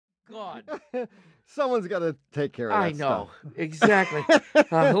God. Someone's got to take care of that I know. stuff. Exactly.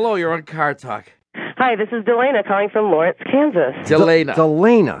 Hello, you're on Car Talk. Hi, this is Delana calling from Lawrence, Kansas. Delana.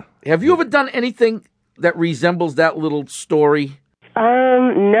 Delana. Have you ever done anything that resembles that little story?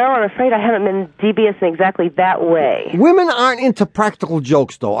 No, I'm afraid I haven't been devious in exactly that way. Women aren't into practical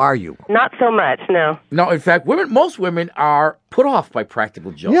jokes, though, are you? Not so much, no. No, in fact, most women are put off by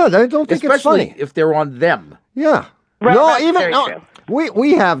practical jokes. Yeah, they don't think it's funny. Especially if they're on them. Yeah. Right, no, that's even very no, true.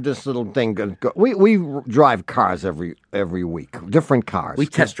 we have this little thing. We drive cars every week, different cars. We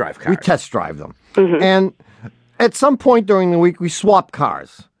test drive cars. We test drive them, and at some point during the week, we swap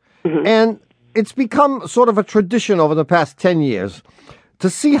cars, and it's become sort of a tradition over the past 10 years to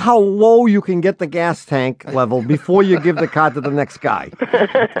see how low you can get the gas tank level before you give the car to the next guy.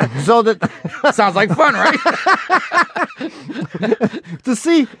 So that sounds like fun, right? to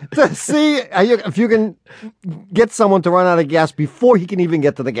see if you can get someone to run out of gas before he can even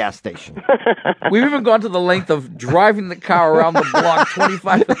get to the gas station. We've even gone to the length of driving the car around the block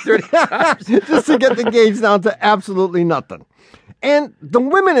 25 to 30 times. Just to get the gauge down to absolutely nothing. And the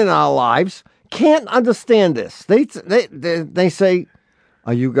women in our lives can't understand this. They say,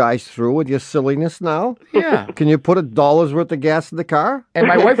 "Are you guys through with your silliness now? Yeah. Can you put $1 worth of gas in the car?" And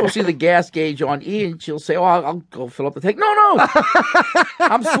my wife will see the gas gauge on E, and she'll say, "Oh, I'll go fill up the tank." No.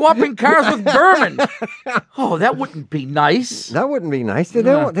 I'm swapping cars with Berman. Oh, that wouldn't be nice. That wouldn't be nice. They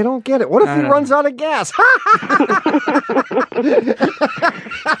don't get it. What if he runs out of gas?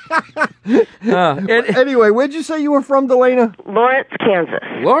 Anyway, where'd you say you were from, Delana? Lawrence, Kansas.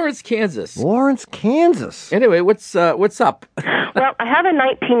 Lawrence, Kansas. Lawrence, Kansas. Anyway, what's up? Well, I have a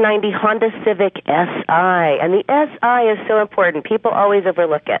 1990 Honda Civic SI, and the SI is so important. People always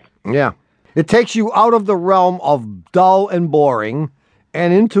overlook it. Yeah. It takes you out of the realm of dull and boring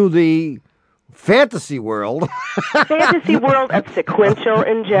and into the fantasy world. Fantasy world of sequential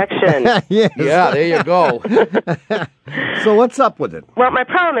injection. Yes. Yeah, there you go. So what's up with it? Well, my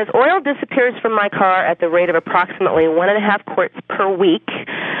problem is oil disappears from my car at the rate of approximately 1.5 quarts per week.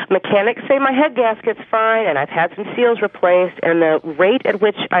 Mechanics say my head gasket's fine, and I've had some seals replaced, and the rate at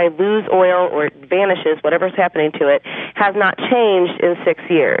which I lose oil or it vanishes, whatever's happening to it, has not changed in 6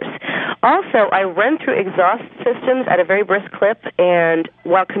 years. Also, I run through exhaust systems at a very brisk clip, and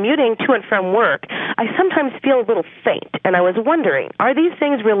while commuting to and from work, I sometimes feel a little faint, and I was wondering, are these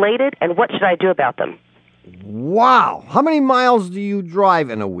things related, and what should I do about them? Wow. How many miles do you drive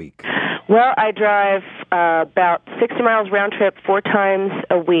in a week? Well, I drive about 60 miles round trip 4 times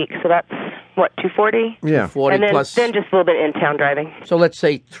a week, so that's, 240? Yeah. 40 and then, plus. then just a little bit in-town driving. So let's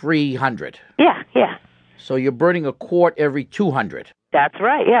say 300. Yeah. So you're burning a quart every 200. That's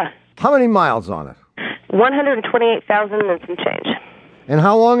right, yeah. How many miles on it? 128,000 and some change. And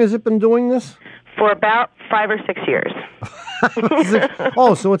how long has it been doing this? For about 5 or 6 years.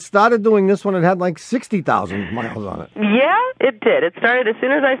 Oh, so it started doing this when it had like 60,000 miles on it. Yeah, it did. It started as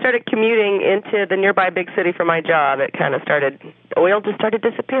soon as I started commuting into the nearby big city for my job. It kind of oil just started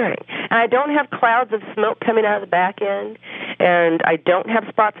disappearing. And I don't have clouds of smoke coming out of the back end, and I don't have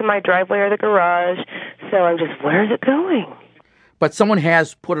spots in my driveway or the garage, so I'm just, where is it going? But someone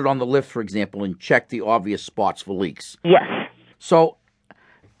has put it on the lift, for example, and checked the obvious spots for leaks. Yes. So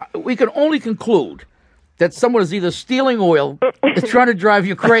we can only conclude that someone is either stealing oil or trying to drive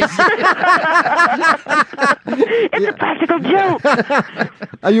you crazy. It's a practical joke.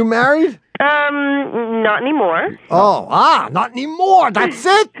 Are you married? Not anymore. Not anymore. That's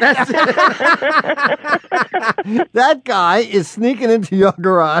it. That guy is sneaking into your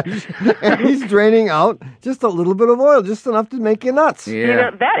garage and he's draining out just a little bit of oil, just enough to make you nuts. Yeah. You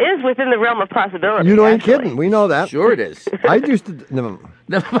know, that is within the realm of possibility. You ain't actually. kidding. We know that. Sure it is. I used to. Never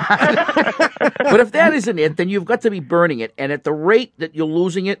But if that isn't it, then you've got to be burning it. And at the rate that you're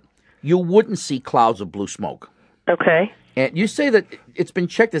losing it, you wouldn't see clouds of blue smoke. Okay. And you say that it's been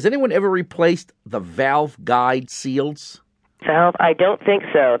checked. Has anyone ever replaced the valve guide seals? Valve? I don't think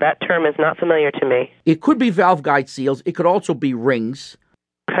so. That term is not familiar to me. It could be valve guide seals. It could also be rings.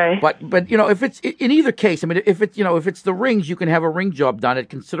 Okay. But if it's in either case, I mean, if it's the rings, you can have a ring job done at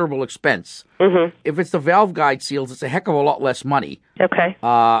considerable expense. Mm-hmm. If it's the valve guide seals, it's a heck of a lot less money. Okay.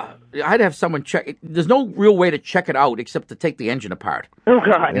 I'd have someone check it. There's no real way to check it out except to take the engine apart. Oh,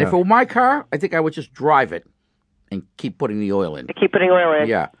 God. And if it were my car, I think I would just drive it and keep putting the oil in. Keep putting oil in?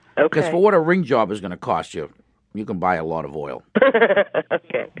 Yeah. Okay. Because for what a ring job is going to cost you, you can buy a lot of oil.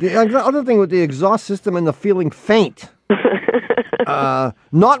 Okay. The other thing with the exhaust system and the feeling faint,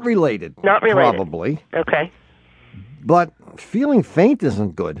 not related. Not related. Probably. Okay. But feeling faint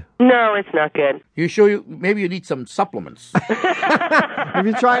isn't good. No, it's not good. Maybe you need some supplements. Have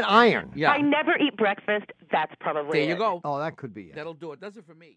you tried iron? Yeah. I never eat breakfast. That's probably There you it. go. Oh, that could be it. That'll do it. Does it for me.